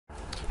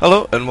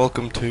Hello and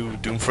welcome to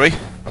Doom 3.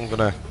 I'm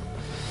gonna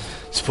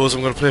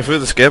play through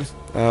this game.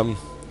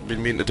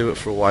 Been meaning to do it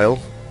for a while,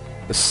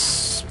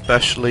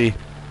 especially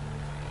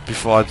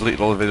before I deleted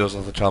all the videos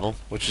off the channel,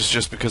 which is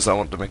just because I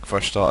want to make a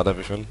fresh start at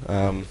everything.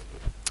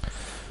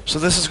 So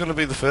this is going to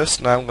be the first.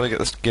 Now I'm going to get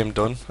this game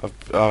done.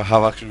 I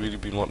have actually really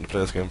been wanting to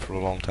play this game for a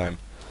long time.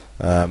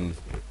 I'm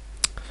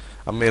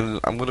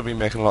going to be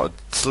making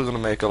still going to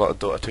make a lot of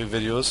Dota 2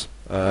 videos.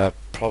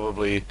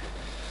 Probably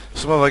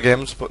some other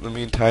games, but in the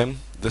meantime,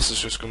 this is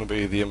just going to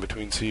be the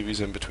in-between series,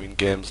 in between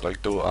games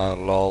like Dota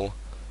and LoL,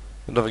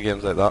 and other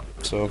games like that.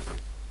 So,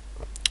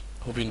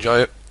 hope you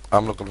enjoy it.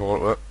 I'm looking forward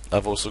to it.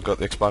 I've also got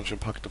the expansion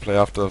pack to play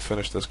after I've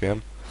finished this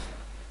game.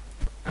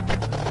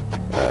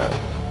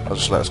 I'll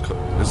just let us cut.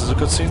 Is this a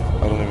cutscene?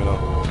 I don't even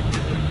know.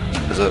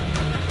 Is it?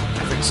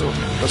 I think so.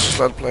 Let's just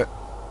let it play.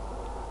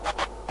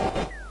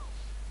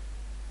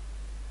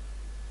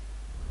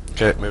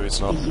 Okay, maybe it's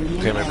not.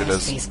 Okay, maybe it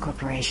is. The Union Aerospace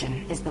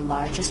Corporation is the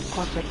largest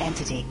corporate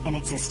entity in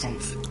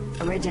existence.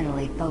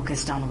 Originally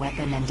focused on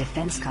weapon and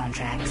defense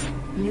contracts,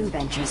 new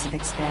ventures have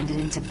expanded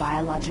into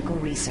biological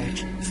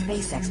research,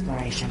 space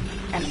exploration,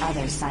 and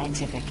other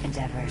scientific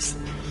endeavors.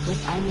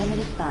 With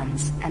unlimited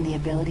funds and the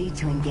ability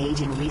to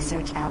engage in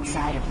research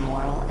outside of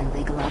moral and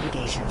legal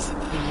obligations, the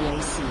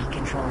UAC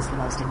controls the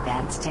most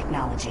advanced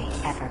technology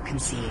ever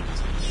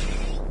conceived.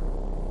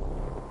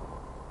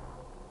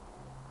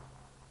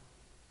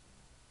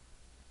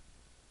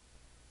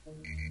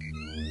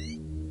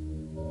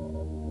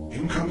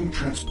 Incoming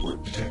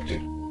transport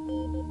detected.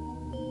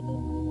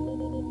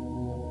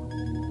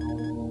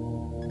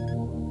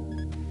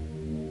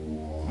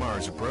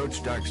 Mars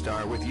approach, Dark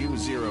Star with you,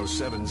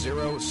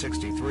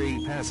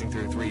 07063, passing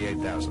through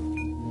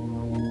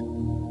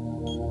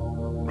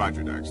 38,000.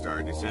 Roger, Dark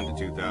Star. Descend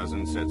to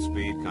 2000, set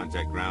speed,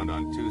 contact ground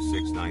on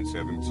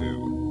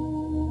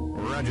 26972.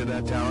 Roger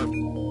that, tower.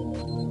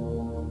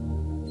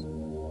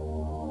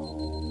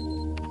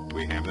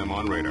 We have them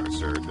on radar,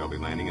 sir. They'll be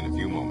landing in a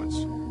few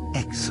moments.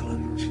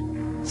 Excellent.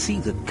 See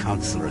that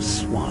Councillor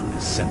Swan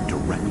is sent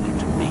directly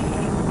to me.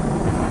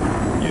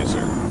 Yes,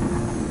 sir.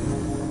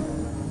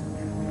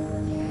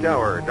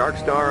 Tower, Dark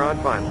Star on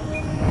final.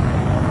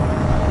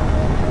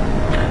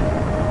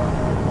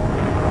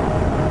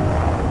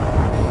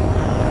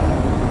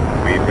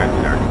 We've got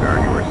you, Dark Star.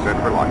 You are set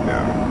for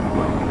lockdown.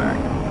 Welcome back.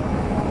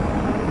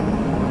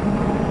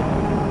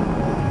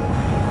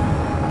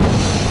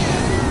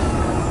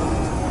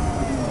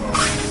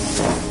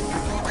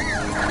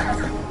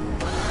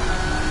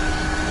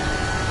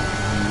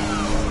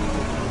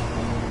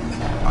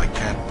 I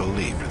can't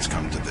believe it's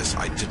come to this.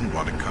 I didn't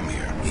want to come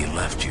here. He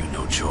left you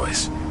no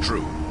choice.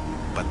 True,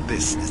 but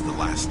this is the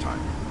last time.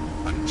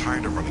 I'm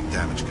tired of running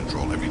damage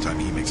control every time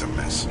he makes a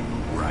mess.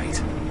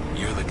 Right.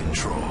 You're the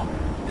control.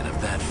 And if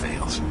that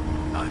fails,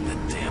 I'm the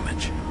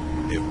damage.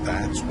 If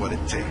that's what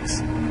it takes,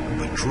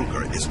 the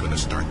Kruger is going to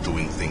start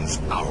doing things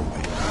our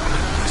way.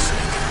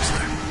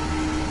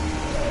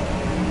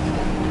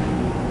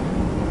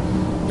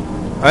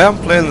 I am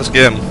playing this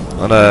game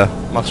on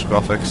max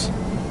graphics.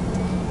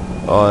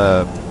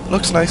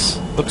 Looks nice.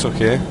 Looks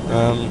okay.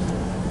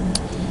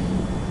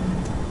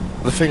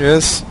 The thing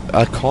is,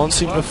 I can't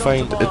seem to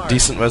find a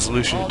decent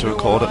resolution to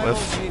record it with.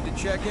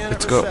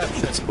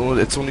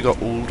 It's only got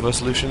old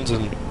resolutions,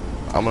 and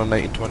I'm on a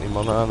 1920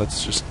 monitor, and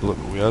it's just a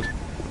little weird.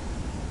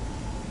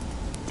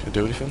 Can I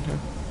do anything here?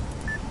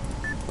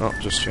 Oh,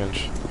 just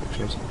change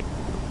pictures.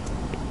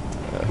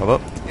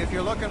 Hello? If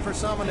you're looking for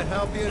someone to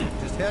help you,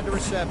 just head to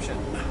reception.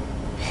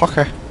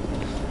 Okay.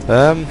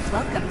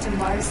 Welcome to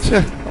Mars.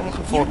 Yeah, I'm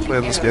looking forward to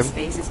playing this game.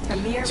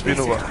 It's been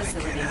a while.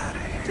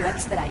 To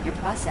expedite your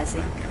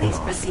processing, please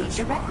proceed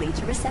directly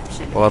to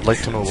reception. Well, I'd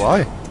like to know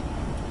why.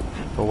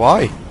 But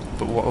why?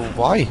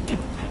 Why?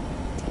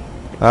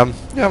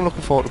 Yeah, I'm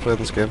looking forward to playing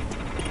this game.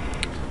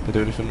 Can I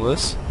do anything with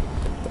this?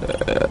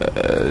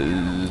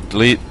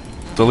 Delete.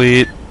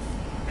 Delete.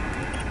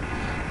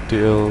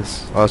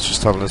 Deals. Oh, it's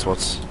just telling us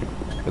what's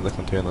in the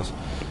containers.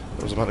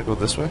 Was I meant to go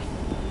this way?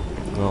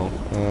 No.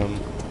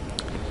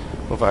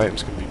 Other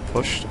items can be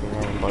pushed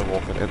around by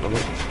walking into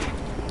them.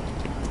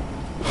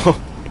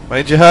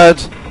 Mind your head!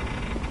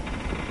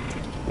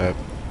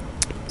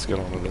 Let's get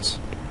on with this.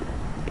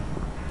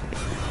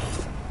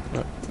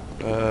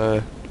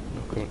 No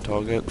current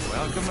target.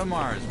 Welcome to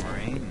Mars,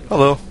 Marine.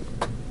 Hello.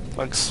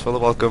 Thanks for the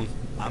welcome.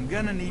 I'm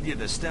gonna need you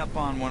to step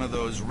on one of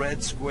those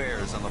red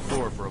squares on the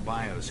floor for a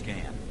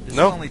bioscan. This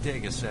No. will only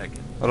take a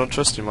second. I don't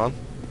trust you, man.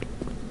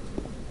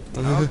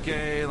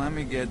 Okay, let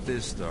me get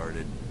this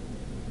started.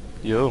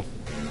 Yo.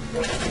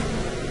 You're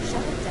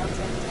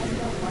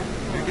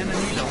gonna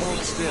need to hold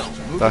still.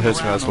 That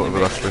hurts me as a little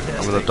bit actually.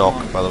 I'm in a dock,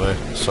 by the way,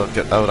 so I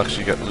would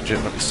actually get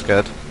legitimately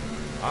scared.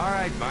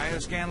 Alright,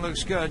 bioscan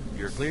looks good.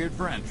 You're cleared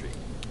for entry.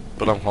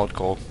 But I'm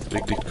hardcore,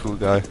 big cool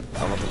guy.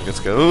 I'm not gonna get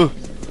scared. Ooh.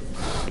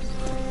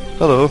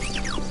 Hello.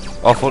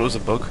 Oh, I thought it was a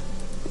bug.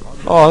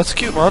 Oh, that's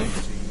cute, man.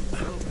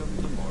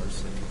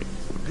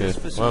 This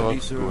well,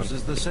 facility well, serves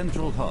as the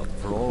central hub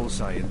for all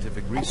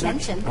scientific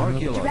research, Attention,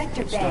 archaeological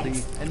Director study,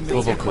 Banks. and Please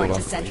Global report Cola.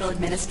 to Central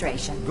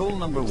Administration. Goal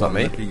number that one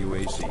me? at the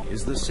UAC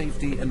is the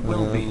safety and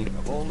well-being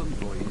of all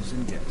employees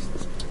and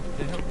guests.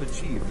 To help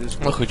achieve this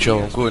goal, Look at Joe,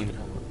 I'm yes, going.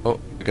 Oh,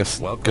 I guess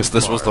Welcome this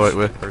to was the right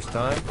way. Mars. First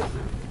time?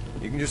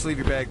 You can just leave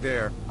your bag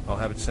there. I'll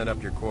have it sent up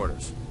to your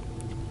quarters.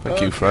 Thank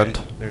you, friend.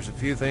 There's a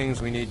few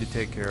things we need to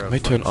take care of. Let me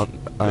turn first.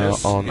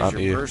 This on is anti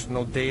your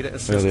personal data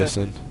aliasing.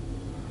 assistant.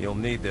 You'll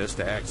need this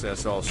to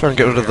access all. Try and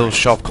get rid of those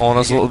sharp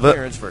corners a little bit.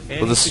 Clearance for any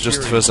But this is just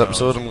the security first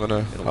episode. I'm zones.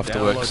 gonna It'll have to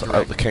work download out the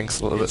directly. kinks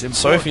a little It's bit.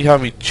 Sorry if you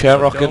important, have me chair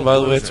so rocking, don't by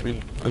the way. lose It's it.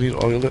 been I need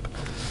to oil it.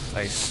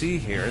 I see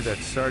here that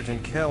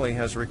Sergeant Kelly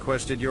has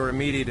requested your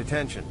immediate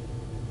attention.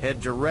 Head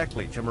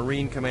directly to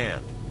Marine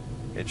Command.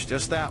 It's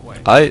just that way.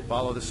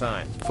 Follow the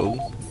sign.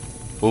 Fool.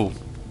 Oh.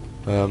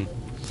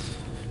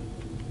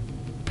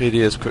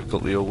 PDA is critical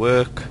to your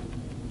work.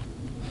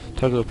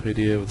 Toggle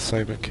PDA with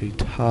assignment key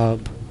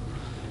tab.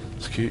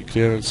 Security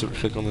clearance, simply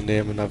click on the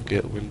name and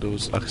navigate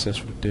Windows access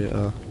for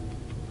data.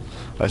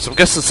 Right, so I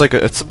guess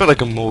it's a bit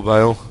like a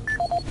mobile.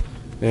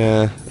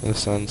 Yeah, in a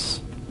sense.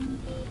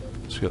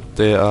 So we got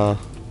data,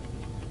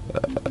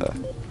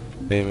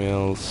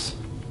 emails,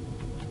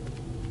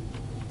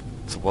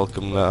 it's a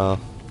welcome letter,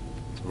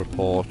 it's a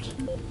report,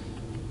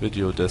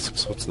 video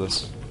discs, what's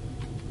this?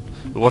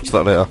 We'll watch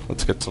that later,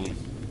 let's get some,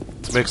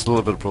 let's make a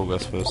little bit of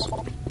progress first.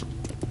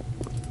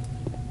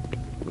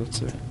 Let's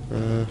see,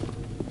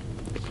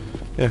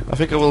 yeah, I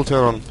think I will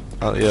turn on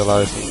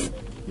anti-aliasing.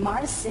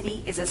 Mars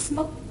City is a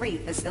smoke-free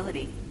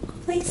facility.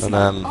 Please And,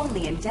 smoke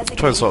only in designated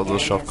try and sort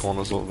those sharp areas.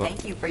 corners a little bit.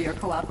 Thank you for your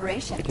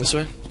cooperation. This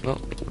way? No,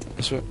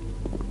 this way.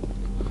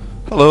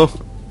 Hello,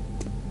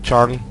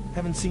 Chang.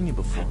 Haven't seen you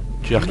before.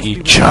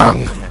 Jackie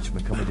Chang.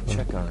 Attachment coming to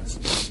check on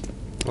us.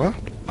 What?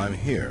 I'm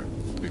here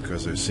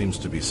because there seems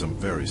to be some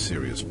very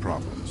serious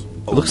problems.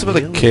 Looks a bit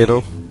like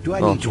Kato. Do I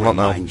No, need to not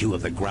now. remind you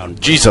of the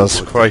ground Jesus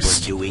work that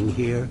Christ. we're doing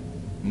here?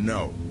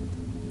 No,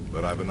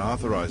 but I've been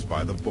authorized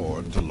by the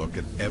board to look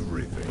at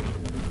everything.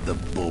 The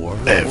board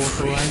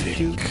authorized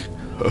you? Everything.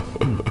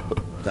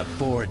 The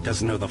board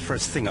doesn't know the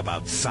first thing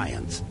about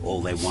science.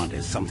 All they want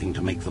is something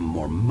to make them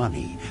more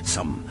money,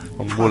 some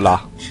Moolah.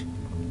 product.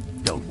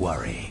 Don't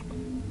worry,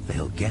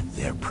 they'll get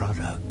their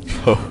product.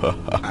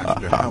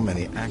 After how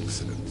many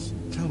accidents?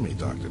 Tell me,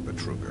 Dr.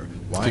 Betruger,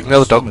 why You can hear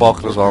the are so dog many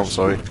barking as well, I'm workers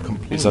sorry.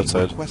 complaining He's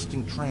outside.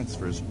 requesting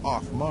transfers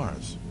off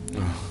Mars?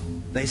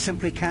 They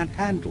simply can't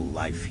handle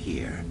life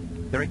here.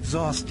 They're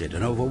exhausted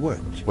and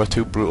overworked. We're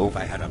too brutal. If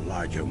I had a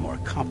larger, more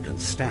competent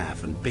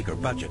staff and bigger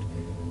budget,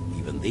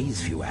 even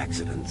these few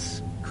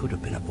accidents could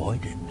have been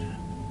avoided.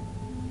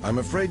 I'm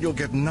afraid you'll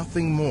get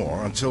nothing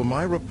more until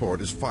my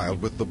report is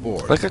filed with the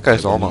board. Like that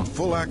guy's I will armor. need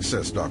full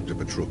access, Dr.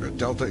 Betruger,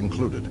 Delta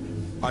included.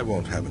 I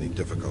won't have any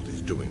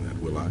difficulties doing that,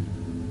 will I?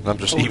 I'm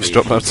just Only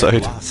eavesdropping if you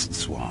get outside. lost,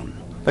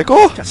 Swan. Like,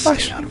 oh, Just stay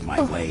actually, out of my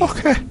way.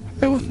 okay.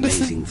 I won't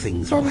Amazing listen.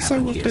 things will Promise I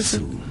happen won't here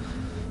listen. soon.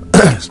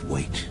 Just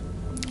wait.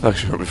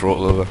 Actually, hurt me throat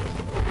a little bit.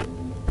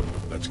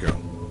 Let's go.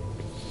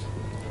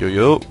 Yo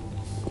yo.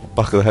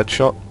 Back of the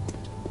headshot.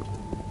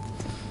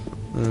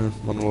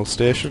 Manual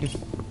station.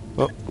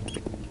 Oh.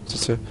 What's it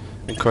say?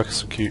 Incorrect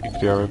security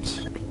clearance.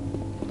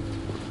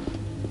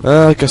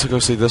 I guess I'll go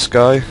see this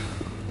guy.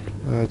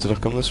 Did I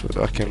come this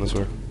way? I came this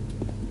way.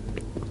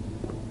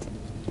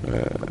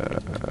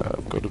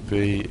 I've got to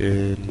be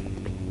in...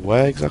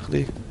 where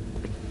exactly?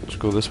 Just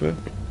go this way.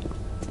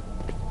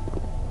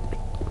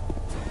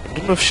 I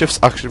don't know if shifts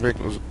actually make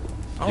those...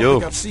 I don't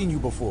think I've seen you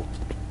before.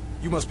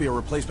 You must be a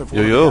replacement for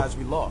Yo, one yo. of the guys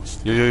we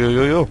lost. Yo yo yo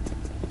yo yo.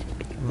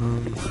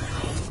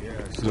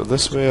 Is it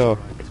this way or...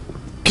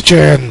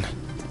 Kitchen!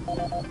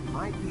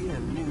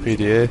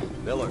 PDA.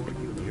 Miller,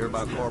 you hear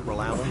about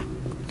Corporal Allen?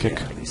 Kick.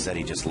 They said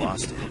he just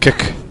lost it.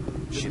 Kick.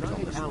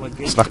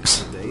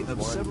 Snacks.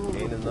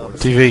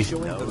 TV.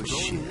 No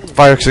shit.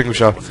 Fire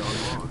extinguisher.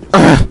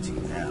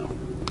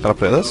 Can I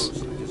play this?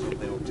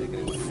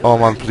 Oh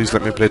man, please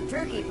let me play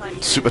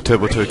Super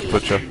Turbo Turkey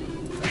Puncher.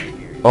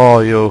 Oh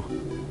yo.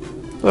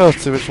 Well,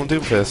 let's see which one do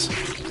you face.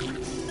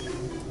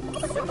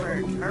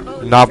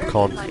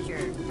 Nabcon.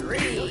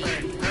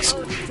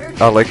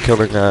 I like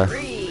killing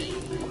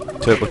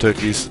turbo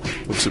turkeys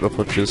with super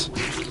punches.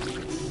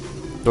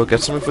 Do I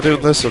get something for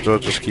doing this, or do I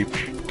just keep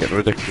getting a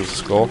ridiculous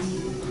score?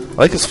 I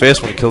like his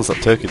face when he kills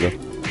that turkey though.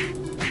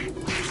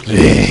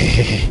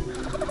 I'm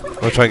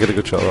gonna try and get a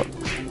good shot at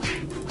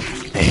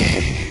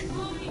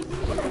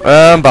that.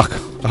 I'm back.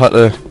 I had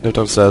to nip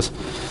downstairs.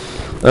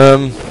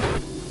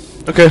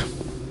 Okay.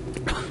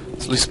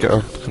 Let's at least get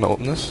on. Can I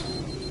open this?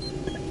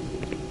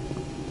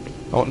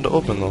 I wanted to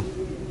open though.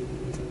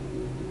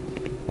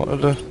 I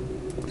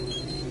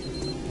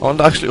wanted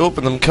to actually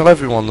open them and kill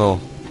everyone though.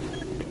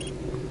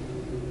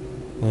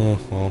 Oh,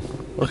 well.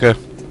 Okay.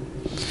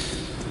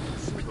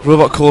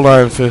 Robot Coal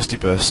Iron Thirsty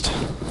Burst.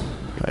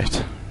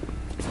 Right.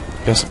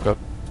 Guess I've got...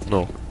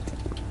 No.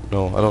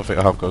 No, I don't think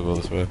I have got to go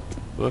this way.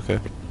 But okay.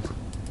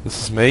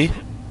 This is me.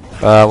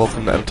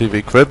 Welcome to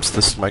MTV Cribs.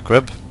 This is my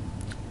crib.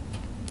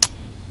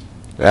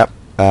 Yep.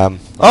 Oh!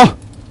 I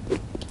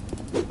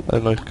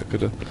didn't know I could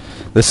do...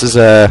 This is,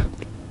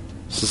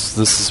 This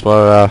is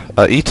where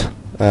I eat.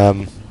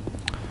 This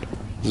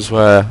is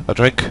where I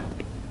drink.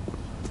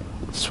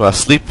 This is where I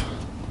sleep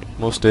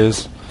most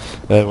days.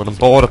 When I'm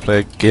bored, I play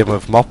a game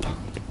of mop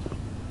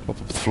up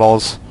the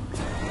floors.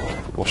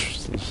 Wash.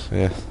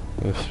 Yeah.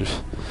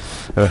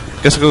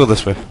 Guess I'll go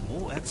this way.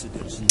 More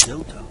accidents in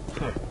Delta.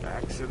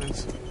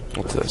 Accidents?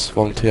 What's this?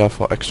 Volunteer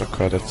for extra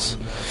credits.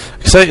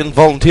 Exciting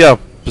volunteer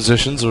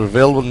positions are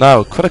available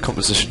now. Credit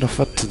composition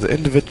offered to the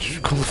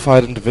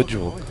qualified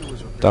individual.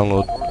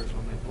 Download.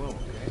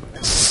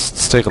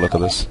 Let's take a look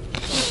at this.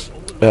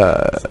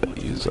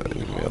 User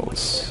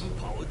emails.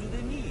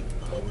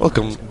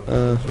 Welcome.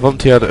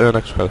 Volunteer to earn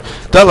extra credit.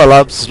 Delta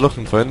Labs is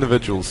looking for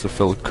individuals to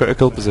fill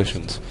critical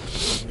positions.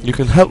 You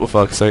can help with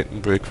our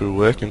exciting breakthrough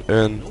work and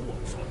earn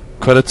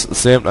credits at the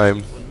same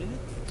time.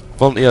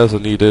 Volunteers are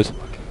needed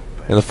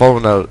in the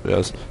following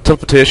areas: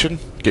 teleportation,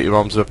 get your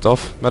arms ripped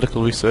off;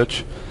 medical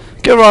research,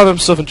 get random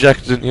stuff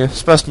injected into you;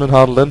 specimen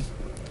handling.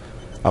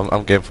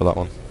 I'm game for that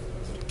one.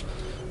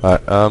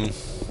 Alright,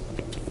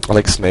 I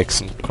like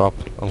snakes and crap.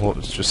 I hope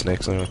it's just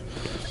snakes anyway.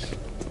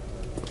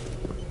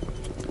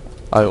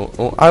 I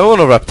own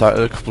a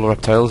couple of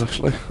reptiles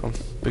actually. I'm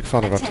a big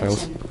fan of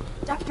reptiles.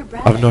 Dr.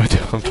 I have no idea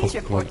what I'm Please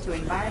talking report about. to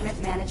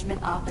Environment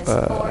Management Office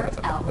 4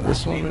 Alpha.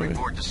 This one maybe?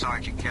 Report to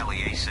Sergeant Kelly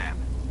ASAP.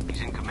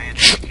 He's in command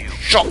of the queue.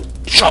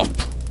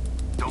 Shut!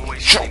 Don't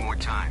waste any more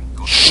time.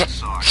 Go to the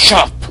Sarge.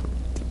 Shut!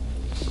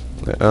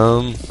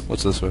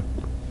 What's this way?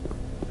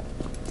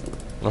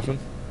 Nothing?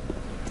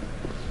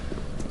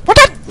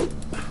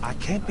 I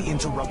can't be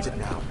interrupted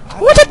now.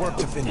 I have work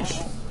to finish.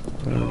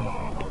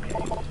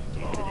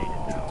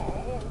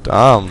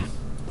 Damn.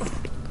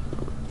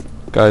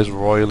 Guy's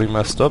royally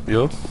messed up,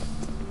 yo.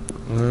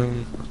 I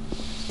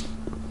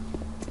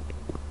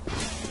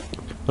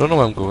don't know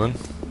where I'm going.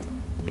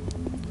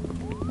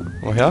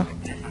 Oh, here?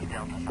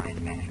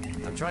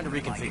 I'm trying to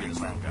reconfigure this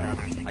one, guy.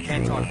 I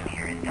can't talk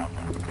now.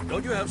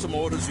 Don't you have some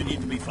orders you need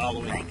to be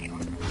following?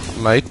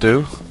 Might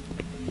do.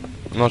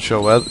 I'm not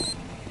sure where.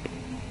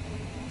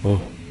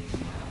 Oh.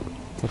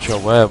 Not sure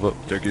where, but.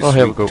 Oh,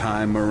 here we go.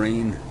 Time,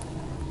 Marine.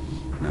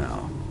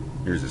 Now,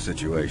 here's the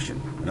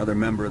situation. Another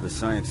member of the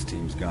science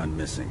team's gone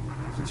missing.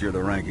 Since you're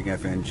the ranking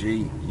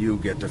FNG, you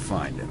get to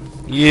find him.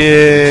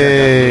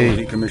 Yay!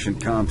 Check out the decommissioned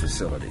comm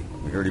facility.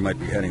 We heard he might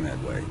be heading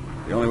that way.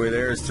 The only way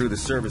there is through the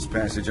service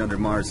passage under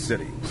Mars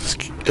City.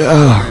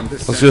 I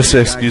was gonna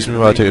say excuse me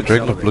while I take a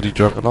drink. I'm bloody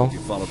drunk and all. You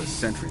followed the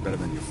sentry better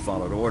than you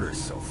followed orders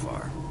so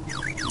far.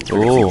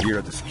 Oh. Here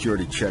at the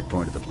security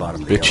checkpoint at the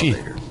bottom of the Bitchy.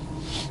 elevator.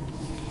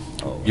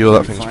 Oh, Yo, that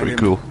when you thing's find pretty him,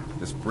 cool.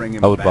 just bring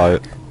him I would buy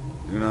back. it.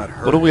 Do not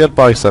hurt What a him. weird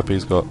bicep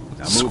he's got. Now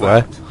It's move square.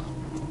 out.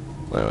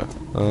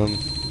 Anyway,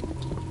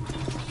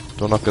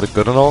 do I not get a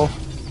gun and all?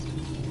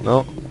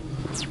 No.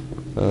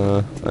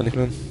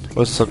 Anything?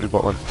 Where's the sentry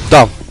bot one?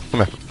 Damn!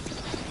 Come here.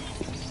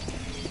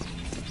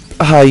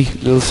 Hi,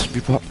 little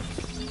sentry bot.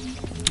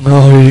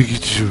 Oh, you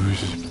get you.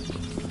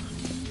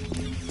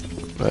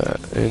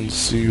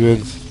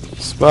 Ensuing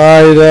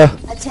spider.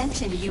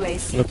 Attention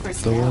UAC Look, the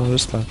personnel. wall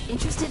is fine.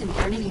 Interested in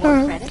earning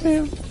more credits?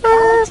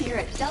 Volunteer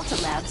at Delta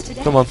Labs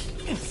today. Come on.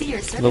 See your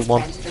service Little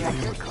one. branch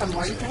director for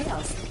more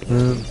details.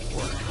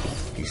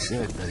 He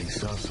said that he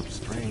saw some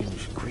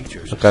strange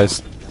creatures. That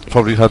guy's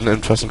probably had an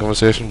interesting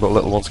conversation, but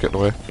little one's getting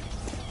away.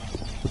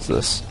 What's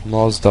this?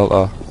 Mars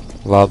Delta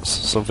Labs.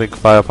 Something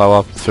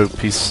firepower through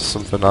peace.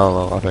 Something, I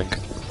don't know, I think.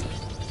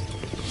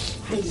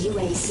 The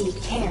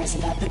UAC cares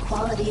about the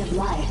quality of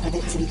life of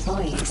its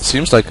employees.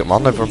 Seems like it,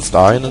 man. Everyone's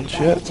dying and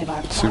shit.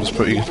 Seems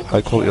pretty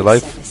high quality of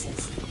life.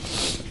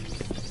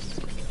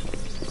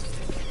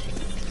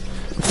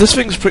 If this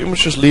thing's pretty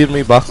much just leading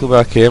me back to where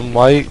I came,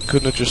 why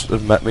couldn't it just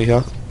have met me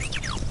here?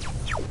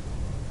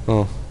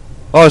 Oh.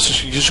 Oh, it's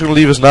just, you're just gonna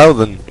leave us now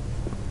then?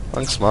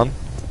 Thanks, man.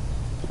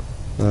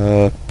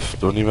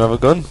 Don't even have a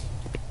gun.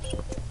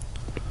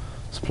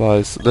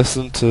 Supplies.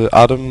 Listen to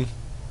Adam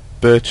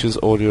Birch's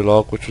audio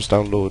log, which was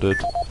downloaded.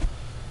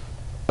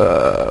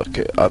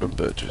 Okay, Adam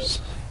Birch's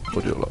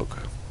audio log.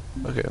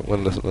 Okay, I'm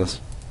gonna listen to this.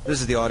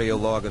 This is the audio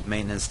log of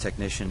maintenance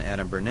technician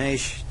Adam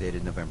Bernache,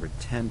 dated November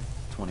 10th,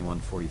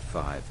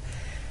 2145.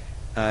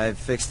 I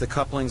fixed the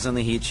couplings on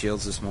the heat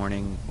shields this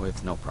morning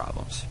with no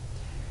problems.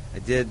 I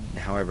did,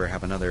 however,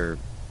 have another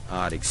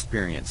odd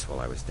experience while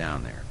I was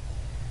down there.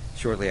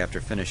 Shortly after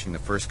finishing the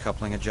first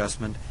coupling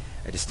adjustment,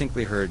 I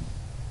distinctly heard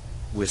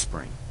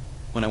whispering.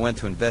 When I went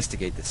to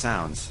investigate the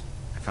sounds,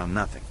 I found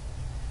nothing.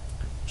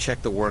 I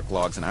checked the work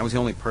logs, and I was the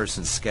only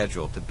person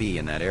scheduled to be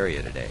in that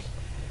area today.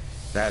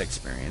 That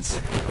experience,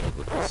 coupled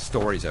with the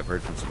stories I've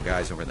heard from some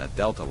guys over in the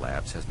Delta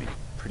Labs, has me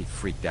pretty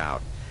freaked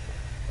out.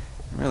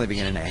 I'm really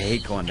beginning to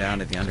hate going down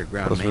to the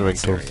underground That's my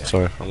maintenance ringtone. area.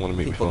 Sorry, I'm gonna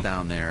mute my People phone.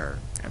 down there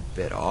are a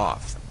bit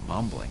off. The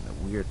mumbling, the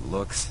weird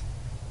looks.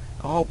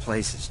 The whole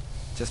place is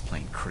just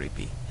plain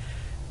creepy.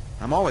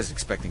 I'm always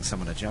expecting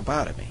someone to jump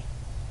out at me.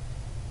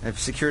 I've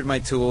secured my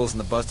tools and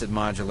the busted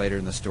modulator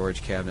in the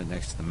storage cabinet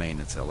next to the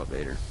maintenance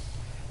elevator.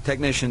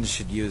 Technicians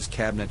should use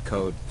cabinet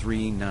code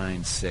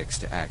 396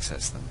 to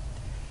access them.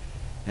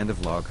 End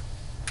of log.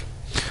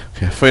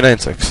 Okay,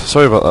 396.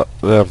 Sorry about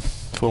that.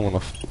 Phone went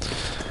off.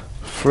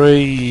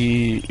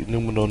 Free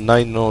numero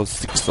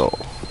 960.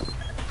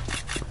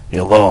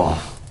 Hello.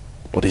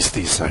 What is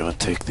this? I will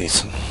take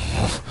this. Can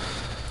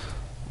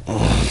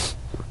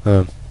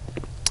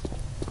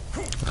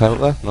I look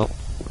there? No.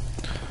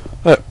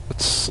 Right,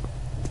 let's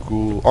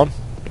go on.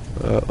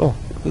 Oh,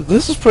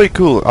 this is pretty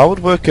cool. I would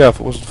work here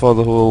if it wasn't for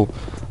the whole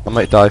I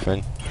might die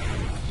thing.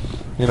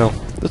 You know,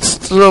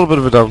 it's a little bit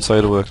of a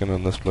downside of working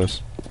in this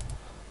place.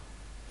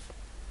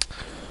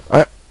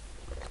 Alright.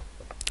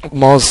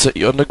 Mars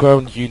City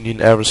Underground Union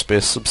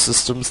Aerospace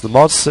Subsystems. The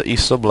Mars City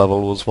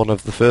sublevel was one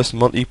of the first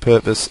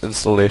multi-purpose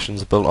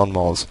installations built on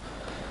Mars.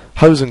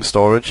 Housing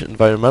storage,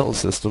 environmental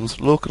systems,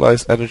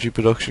 localized energy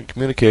production,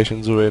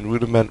 communications array and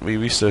rudimentary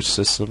research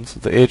systems,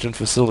 the agent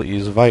facility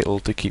is vital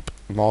to keep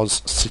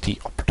Mars City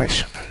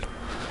operational.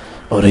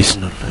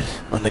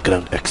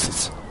 Underground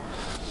exits.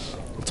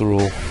 What's the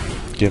rule?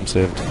 Game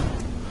saved.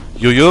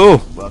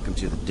 Yo! Welcome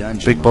to the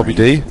dungeon, Big Bobby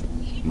D.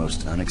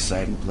 Most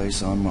unexciting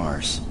place on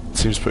Mars.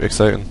 Seems pretty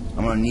exciting.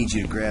 I'm gonna need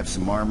you to grab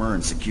some armor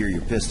and secure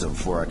your pistol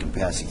before I can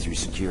pass you through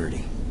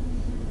security.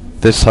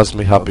 This has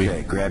me happy.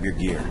 Okay, grab your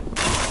gear.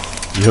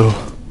 Yo.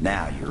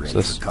 Now you're ready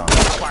this? for combat.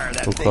 Fire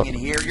that thing in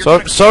here.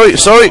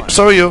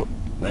 Sorry, yo.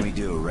 Let me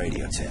do a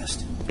radio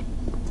test.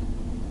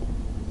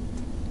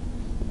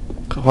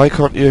 Why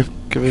can't you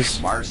give us...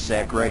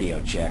 MarsSec radio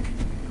check.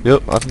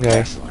 Yep, I think I...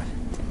 Excellent.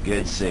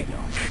 Good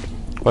signal.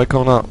 Why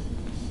can't I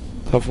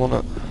have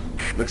one?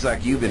 Looks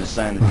like you've been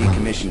assigned the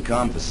decommissioned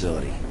comm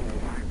facility.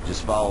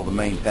 Just follow the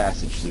main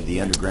passage through the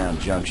underground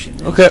junction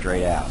and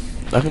straight out.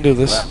 I can do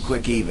this. We'll have a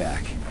quick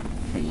evac.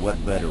 And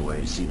what better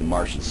way to see the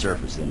Martian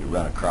surface than to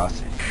run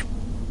across it?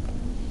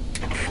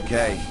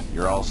 Okay,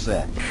 you're all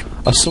set.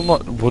 I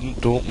somewhat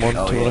don't want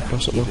to run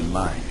across it though. Keep in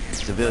mind,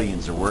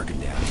 civilians are working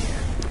down here.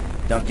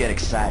 Don't get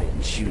excited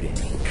and shoot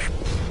any.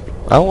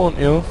 I won't,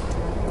 yo.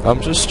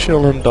 I'm just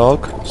chilling,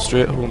 dog.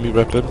 Straight homie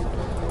repping.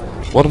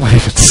 What am I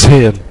even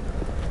saying?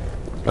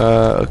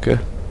 Okay.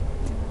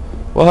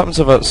 What happens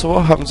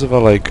if I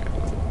like...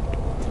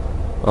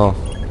 Oh.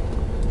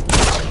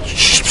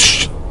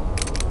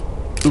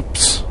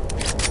 Oops.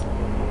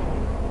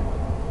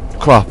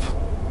 Crap.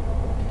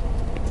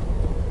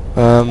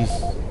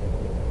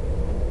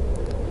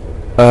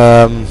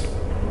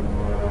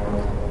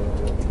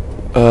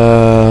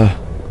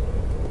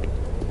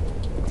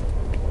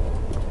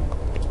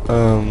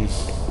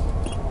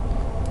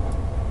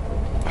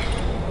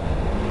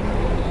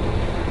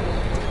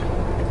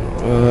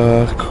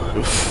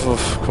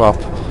 Crap.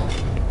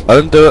 I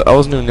didn't do it, I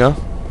wasn't in there.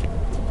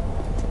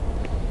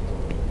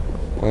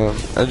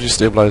 Energy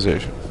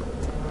stabilization.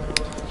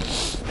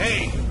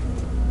 Hey!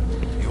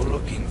 You're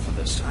looking for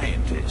the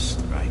scientist,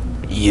 right?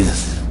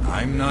 Yes.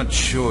 I'm not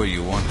sure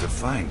you want to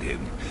find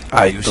him.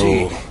 You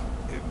see,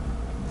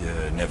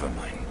 never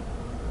mind.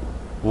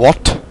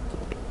 What?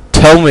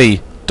 Tell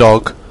me,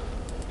 dog.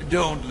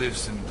 Don't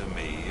listen to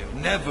me.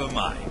 Never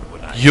mind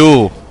what I...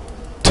 You.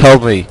 Tell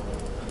me.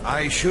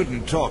 I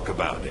shouldn't talk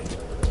about it.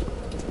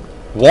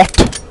 What?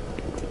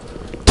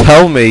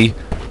 Tell me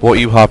what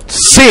you have to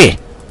say.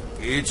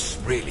 It's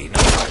really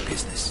not my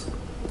business.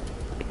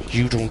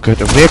 You don't get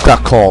to make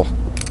that call.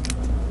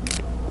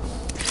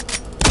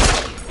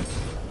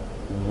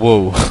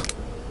 Whoa.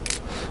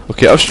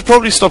 Okay, I should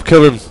probably stop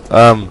killing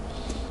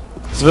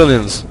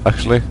civilians,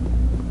 actually.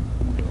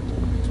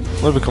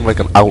 I'm gonna become like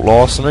an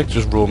outlaw or something,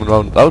 just roaming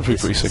around. That would be a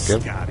pretty sick game.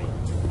 Scotty,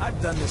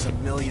 I've done this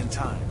 1,000,000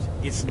 times.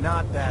 It's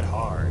not that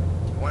hard.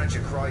 Why don't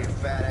you crawl your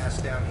fat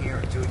ass down here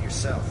and do it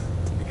yourself?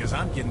 Because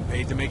I'm getting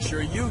paid to make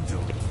sure you do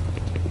it.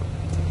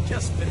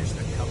 Just finish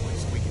the coupling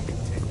so we can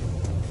continue.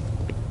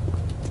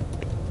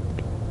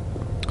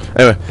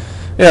 Anyway,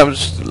 yeah, I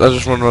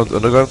just run around the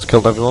underground,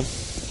 killed everyone.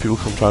 People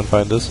come try and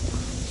find us.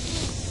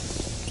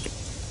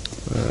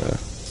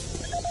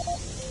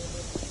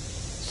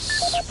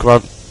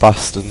 Grant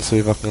Baston, see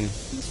if I can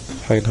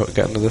find how to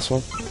get into this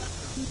one.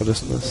 What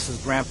isn't this? This is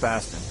Grant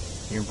Baston,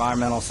 your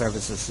Environmental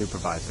Services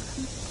Supervisor.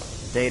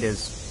 The date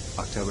is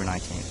October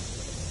 19th.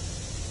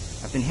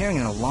 I've been hearing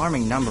an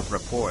alarming number of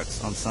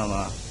reports on some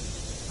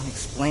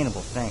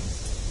unexplainable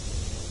things.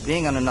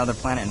 Being on another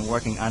planet and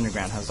working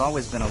underground has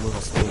always been a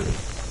little spooky,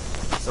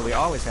 so we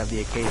always have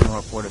the occasional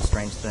report of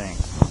strange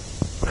things.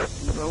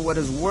 But what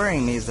is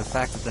worrying me is the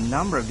fact that the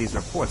number of these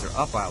reports are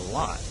up by a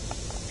lot.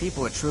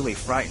 People are truly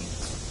frightened.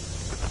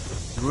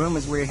 The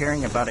rumors we're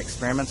hearing about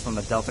experiments from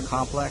the Delta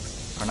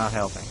Complex are not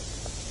helping.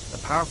 The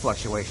power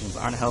fluctuations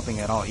aren't helping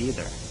at all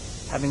either.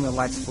 Having the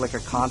lights flicker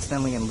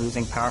constantly and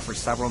losing power for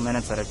several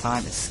minutes at a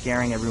time is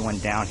scaring everyone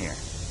down here.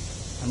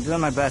 I'm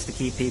doing my best to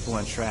keep people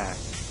on track,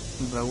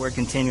 but we're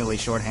continually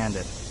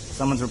short-handed.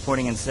 Someone's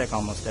reporting in sick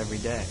almost every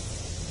day.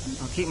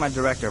 I'll keep my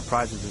director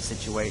apprised of the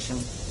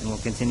situation, and will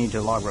continue to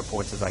log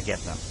reports as I get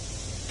them.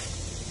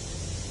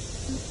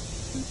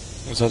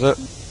 Is that it?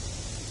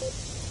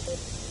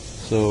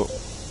 So...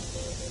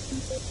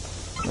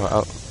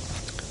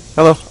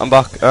 hello, I'm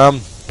back. I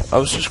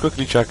was just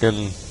quickly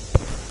checking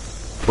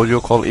audio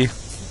quality.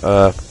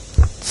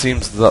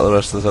 Seems that the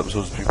rest of this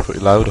episode has been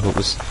pretty loud. I hope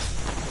this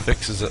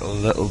fixes it a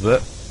little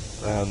bit,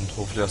 and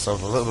hopefully I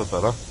sound a little bit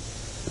better.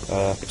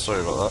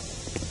 Sorry about that.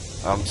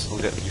 I'm still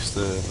getting used to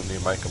the new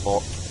mic I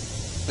bought.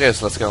 Yeah,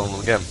 so let's get on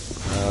with the game.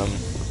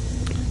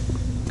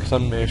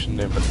 Animation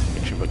name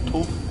YouTuber 2.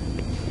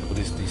 What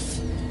is this?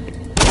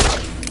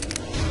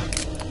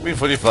 Been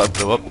funny if that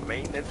blew up.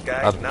 Maintenance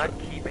guys not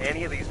keep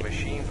any of these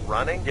machines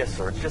running? Yes,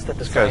 sir. It's just that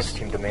the This science guy's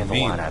team demands a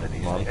mean, lot out of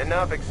these man. things.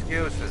 Enough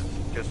excuses.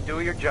 Just do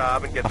your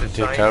job and get the take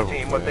care science of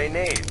team them what for they you.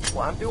 need.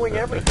 Well, I'm doing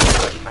everything,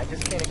 but I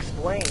just can't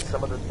explain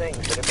some of the things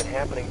that have been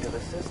happening to the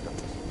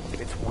systems.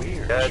 It's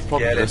weird. Just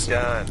get it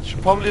done.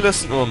 Should probably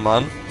listen to him,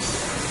 man.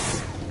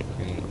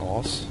 Fucking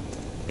arse.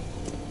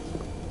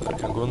 I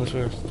can't go in this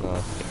way.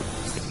 No.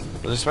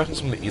 I was expecting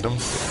someone to eat him.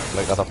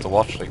 Like, I'd have to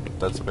watch, like,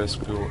 Dead Space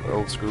school,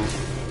 old school.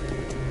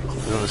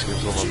 You know this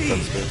game's all on Dead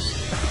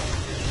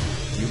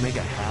Space. You make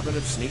a habit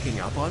of sneaking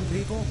up on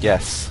people?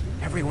 Yes.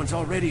 Everyone's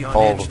already on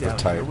All edge of the down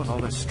time. here with all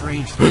the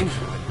strange things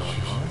that have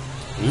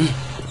been going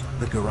on.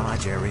 The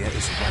garage area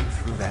is right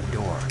through that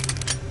door.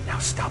 Now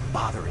stop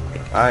bothering me.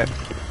 Alright.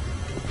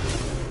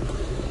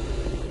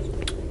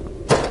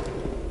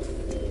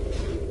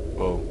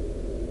 Whoa.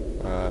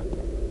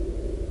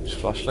 Is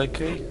flashlight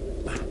key?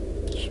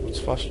 What's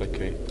flashlight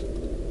key?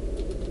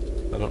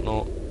 I don't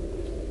know.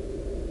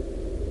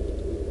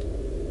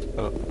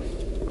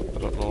 I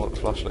don't know what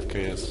the flashlight key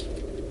is.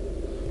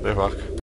 Be back.